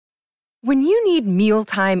When you need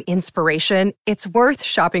mealtime inspiration, it's worth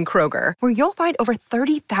shopping Kroger, where you'll find over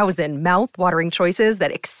 30,000 mouth-watering choices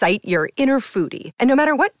that excite your inner foodie. And no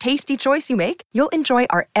matter what tasty choice you make, you'll enjoy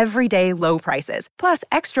our everyday low prices, plus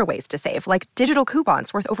extra ways to save, like digital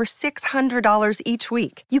coupons worth over $600 each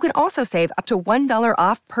week. You can also save up to $1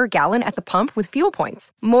 off per gallon at the pump with fuel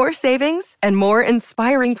points. More savings and more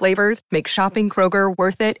inspiring flavors make shopping Kroger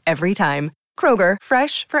worth it every time. Kroger,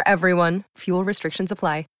 fresh for everyone. Fuel restrictions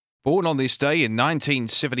apply. Born on this day in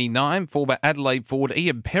 1979, former Adelaide forward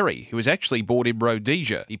Ian Perry, who was actually born in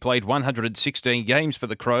Rhodesia. He played 116 games for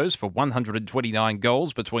the Crows for 129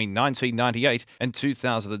 goals between 1998 and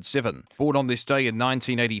 2007. Born on this day in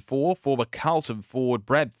 1984, former Carlton forward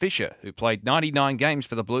Brad Fisher, who played 99 games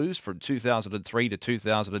for the Blues from 2003 to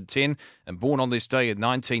 2010. And born on this day in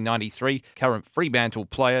 1993, current Fremantle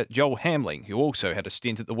player Joel Hamling, who also had a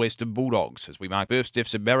stint at the Western Bulldogs. As we mark births,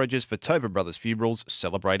 deaths and marriages for Tobin Brothers Funerals,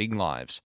 celebrating lives.